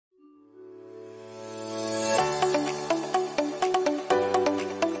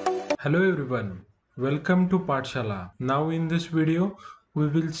Hello everyone, welcome to Pathshala. Now in this video, we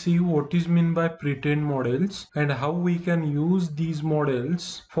will see what is meant by pre-trained models and how we can use these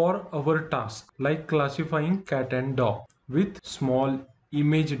models for our task like classifying cat and dog with small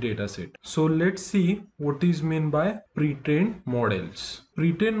image dataset. So let's see what is meant by pre-trained models.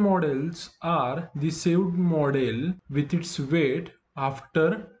 Pre-trained models are the saved model with its weight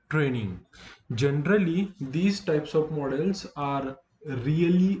after training. Generally, these types of models are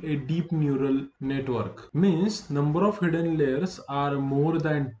really a deep neural network, means number of hidden layers are more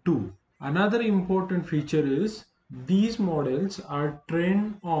than 2. Another important feature is these models are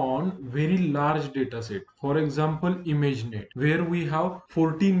trained on very large dataset. For example, ImageNet, where we have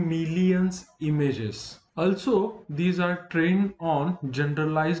 14 millions images. Also, these are trained on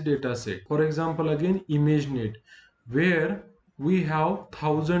generalized dataset. For example, again ImageNet, where we have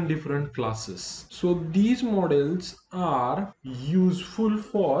 1,000 different classes. So these models are useful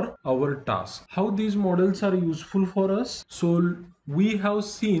for our task. How these models are useful for us? So we have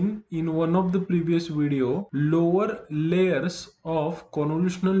seen in one of the previous video, lower layers of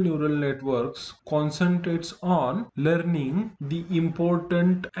convolutional neural networks concentrates on learning the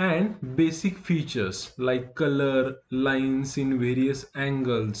important and basic features like color, lines in various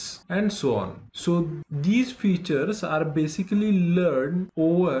angles, and so on. So these features are basically learned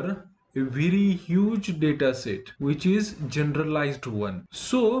over a very huge data set, which is generalized one.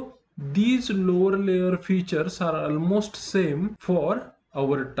 So these lower layer features are almost same for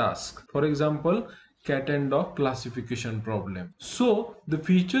our task. For example, cat and dog classification problem. So the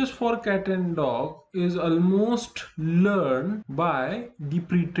features for cat and dog is almost learned by the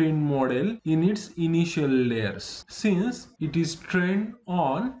pre-trained model in its initial layers, since it is trained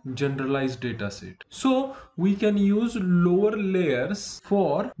on generalized dataset. So we can use lower layers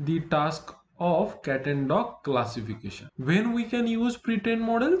for the task of cat and dog classification. When we can use pre-trained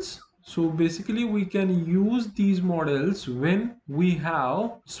models? So basically we can use these models when we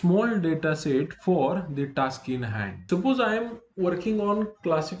have small data set for the task in hand. Suppose I am working on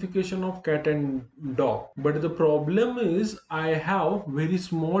classification of cat and dog, but the problem is I have very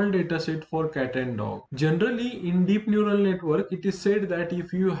small data set for cat and dog. Generally in deep neural network, it is said that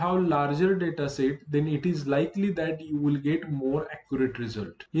if you have larger data set, then it is likely that you will get more accurate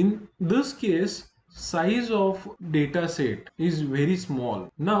result. In this case, size of data set is very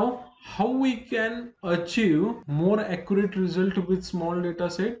small. Now how we can achieve more accurate result with small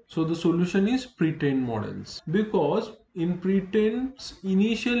data set? So the solution is pre-trained models, because in pre-trained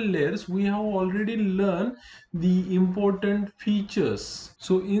initial layers we have already learned the important features.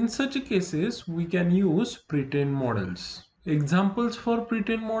 So in such cases we can use pre-trained models. Examples for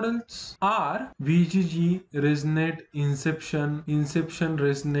pre-trained models are VGG, ResNet, Inception, Inception,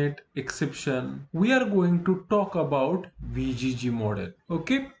 ResNet, Exception. We are going to talk about VGG model.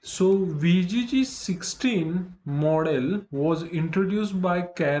 Okay, so VGG 16 model was introduced by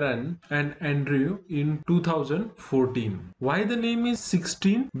Karen and Andrew in 2014. Why the name is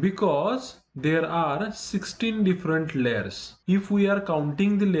 16? Because there are 16 different layers. If we are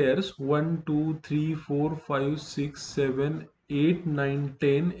counting the layers 1, 2, 3, 4, 5, 6, 7, 8, 9,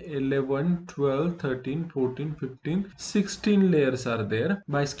 10, 11, 12, 13, 14, 15, 16 layers are there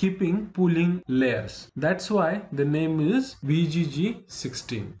by skipping pooling layers. That's why the name is VGG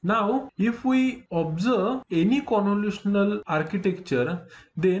 16. Now, if we observe any convolutional architecture,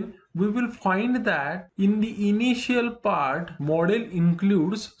 then we will find that in the initial part, model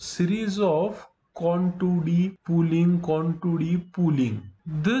includes series of con2d pooling, con2d pooling.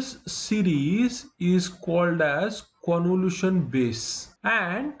 This series is called as convolution base,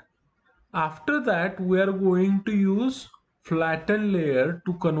 and after that we are going to use flatten layer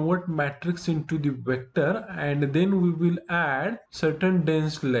to convert matrix into the vector, and then we will add certain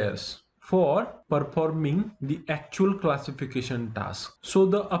dense layers for performing the actual classification task. So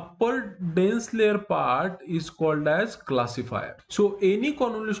the upper dense layer part is called as classifier. So any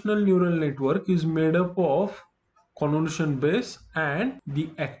convolutional neural network is made up of convolution base and the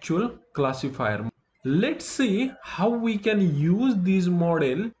actual classifier. Let's see how we can use this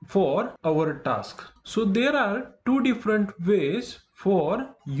model for our task. So there are two different ways for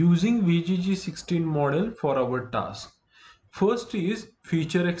using VGG16 model for our task. First is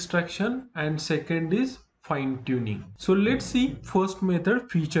feature extraction and second is fine tuning. So let's see first method,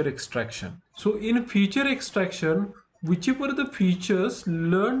 feature extraction. So in feature extraction, whichever the features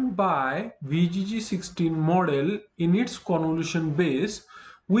learned by VGG16 model in its convolution base,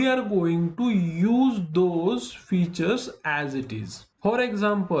 we are going to use those features as it is. For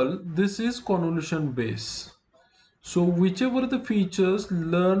example, this is convolution base. So whichever the features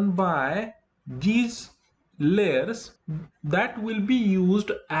learned by these layers that will be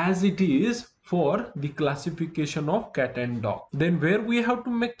used as it is for the classification of cat and dog. Then where we have to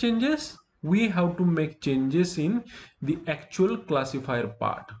make changes? We have to make changes in the actual classifier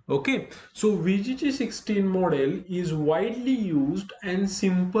part. Okay, so VGG16 model is widely used and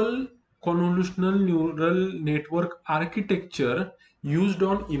simple convolutional neural network architecture used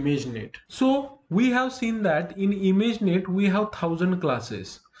on ImageNet. So we have seen that in ImageNet we have 1000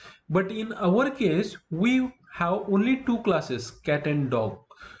 classes, but in our case we have only two classes, cat and dog.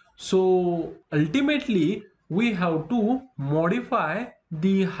 So ultimately we have to modify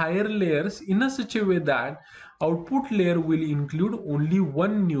the higher layers in a such a way that output layer will include only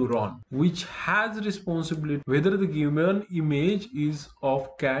one neuron which has responsibility whether the given image is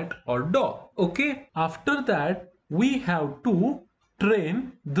of cat or dog. Okay, after that we have to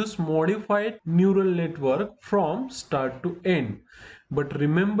train this modified neural network from start to end. But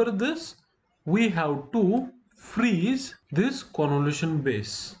remember this, we have to freeze this convolution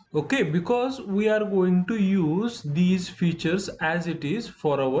base. Okay, because we are going to use these features as it is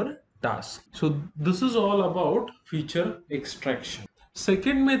for our task. So this is all about feature extraction.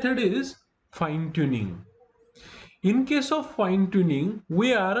 Second method is fine tuning. In case of fine tuning,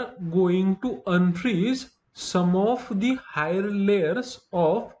 we are going to unfreeze some of the higher layers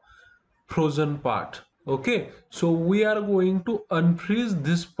of frozen part. Okay, so we are going to unfreeze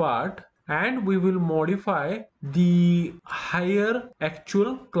this part and we will modify the higher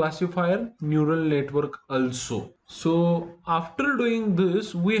actual classifier neural network also. So after doing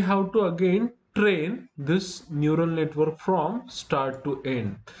this, we have to again train this neural network from start to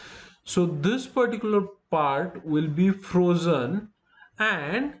end. So this particular part will be frozen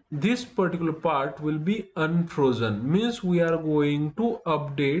and this particular part will be unfrozen, means we are going to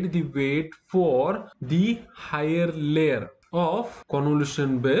update the weight for the higher layer of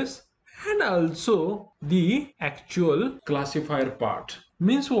convolution base and also the actual classifier part.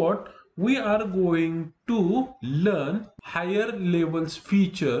 Means what? We are going to learn higher levels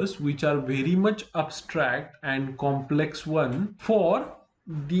features which are very much abstract and complex one for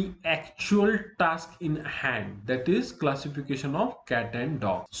the actual task in hand, that is classification of cat and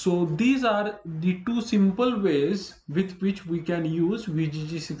dog. So these are the two simple ways with which we can use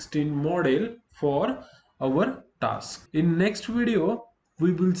VGG16 model for our task. In next video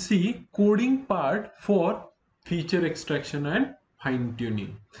we will see coding part for feature extraction and fine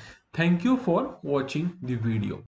tuning. Thank you for watching the video.